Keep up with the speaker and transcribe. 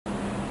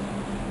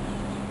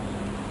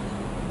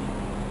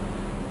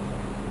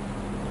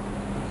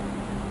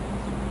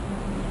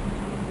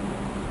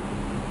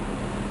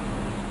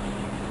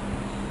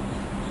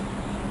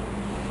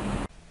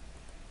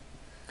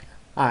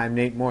Hi, I'm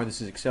Nate Moore. This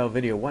is Excel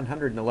video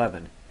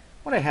 111.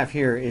 What I have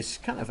here is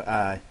kind of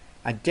a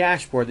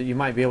dashboard that you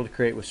might be able to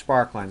create with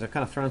Sparklines. I've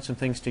kind of thrown some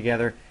things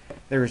together.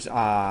 There's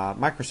a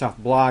Microsoft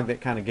blog that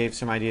kind of gave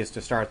some ideas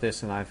to start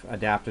this, and I've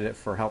adapted it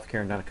for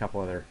healthcare and done a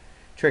couple other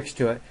tricks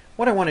to it.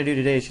 What I want to do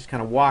today is just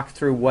kind of walk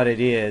through what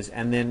it is,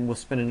 and then we'll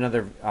spend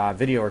another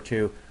video or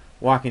two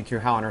walking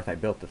through how on earth I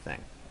built the thing.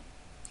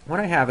 What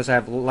I have is I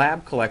have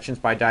lab collections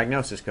by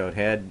diagnosis code: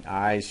 head,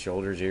 eyes,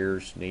 shoulders,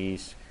 ears,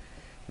 knees,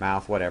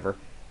 mouth, whatever.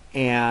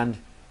 And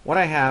what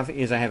I have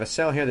is I have a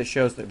cell here that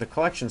shows that the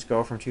collections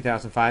go from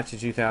 2005 to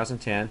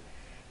 2010,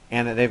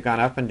 and that they've gone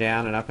up and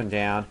down and up and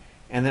down.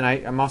 And then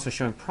I'm also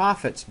showing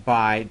profits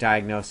by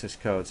diagnosis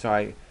code. So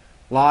I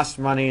lost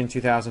money in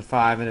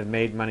 2005 and have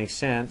made money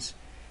since,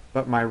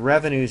 but my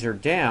revenues are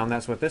down.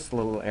 That's what this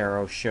little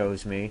arrow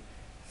shows me,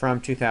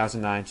 from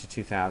 2009 to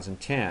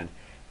 2010.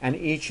 And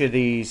each of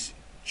these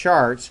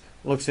charts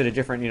looks at a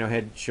different,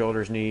 head,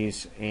 shoulders,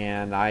 knees,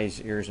 and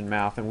eyes, ears, and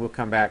mouth. And we'll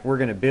come back. We're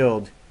going to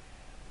build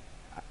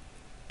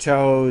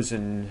toes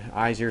and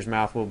eyes, ears,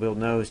 mouth. We'll build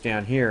nose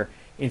down here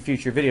in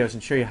future videos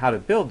and show you how to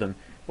build them.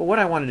 But what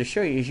I wanted to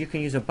show you is you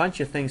can use a bunch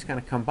of things kind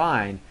of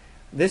combined.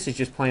 This is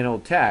just plain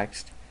old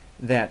text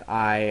that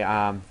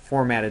I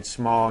formatted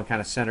small and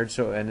kind of centered,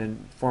 so, and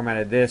then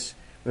formatted this,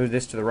 moved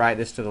this to the right,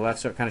 this to the left,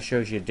 so it kind of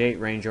shows you a date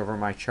range over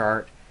my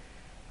chart.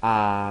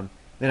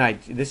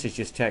 This is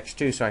just text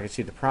too, so I can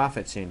see the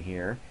profits in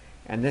here,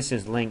 and this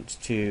is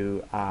linked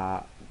to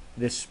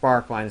this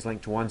Sparkline is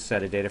linked to one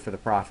set of data for the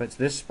profits.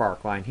 This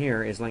Sparkline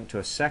here is linked to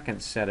a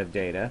second set of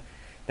data.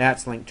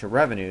 That's linked to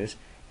revenues.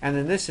 And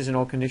then this is an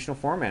old conditional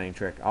formatting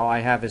trick. All I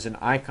have is an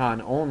icon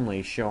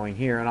only showing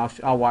here, and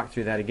I'll walk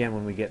through that again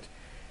when we get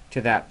to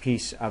that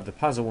piece of the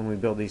puzzle when we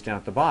build these down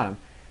at the bottom.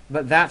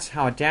 But that's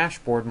how a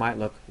dashboard might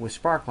look with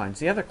Sparklines.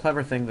 The other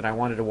clever thing that I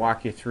wanted to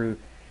walk you through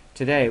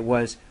today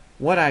was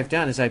what I've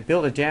done is I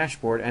built a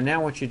dashboard, and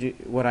now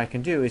what I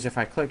can do is if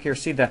I click here,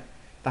 see the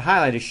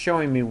highlight is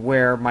showing me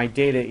where my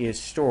data is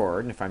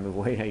stored, and if I move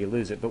away now you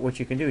lose it. But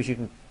what you can do is you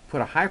can put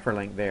a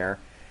hyperlink there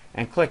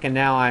and click, and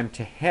now I'm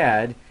to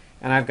head,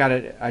 and I've got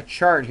a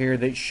chart here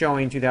that's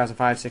showing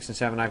 2005, 6, and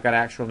 7. I've got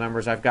actual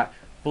numbers. I've got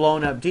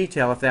blown up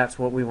detail if that's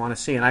what we want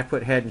to see, and I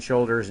put head and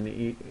shoulders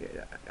and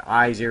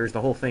eyes, ears.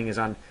 The whole thing is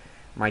on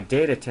my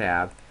data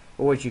tab.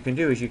 But what you can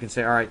do is you can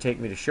say, all right, take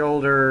me to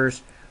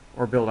shoulders,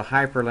 or build a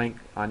hyperlink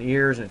on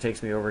ears, and it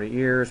takes me over to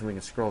ears, and we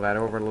can scroll that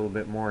over a little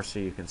bit more so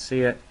you can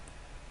see it.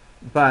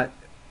 But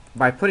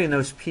by putting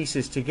those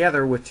pieces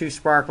together with two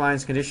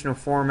Sparklines, conditional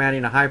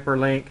formatting, a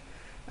hyperlink,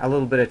 a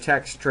little bit of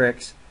text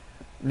tricks,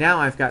 now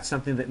I've got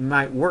something that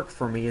might work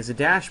for me as a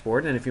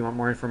dashboard. And if you want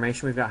more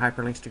information, we've got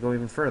hyperlinks to go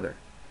even further.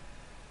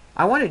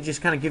 I want to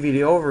just kind of give you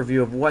the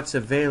overview of what's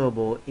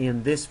available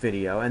in this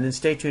video, and then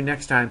stay tuned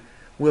next time.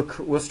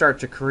 We'll start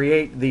to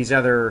create these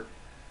other,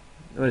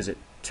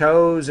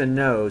 toes and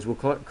nose. We'll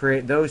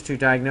create those two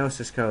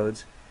diagnosis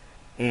codes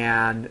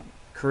and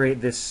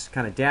create this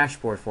kind of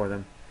dashboard for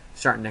them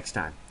starting next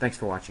time. Thanks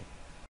for watching.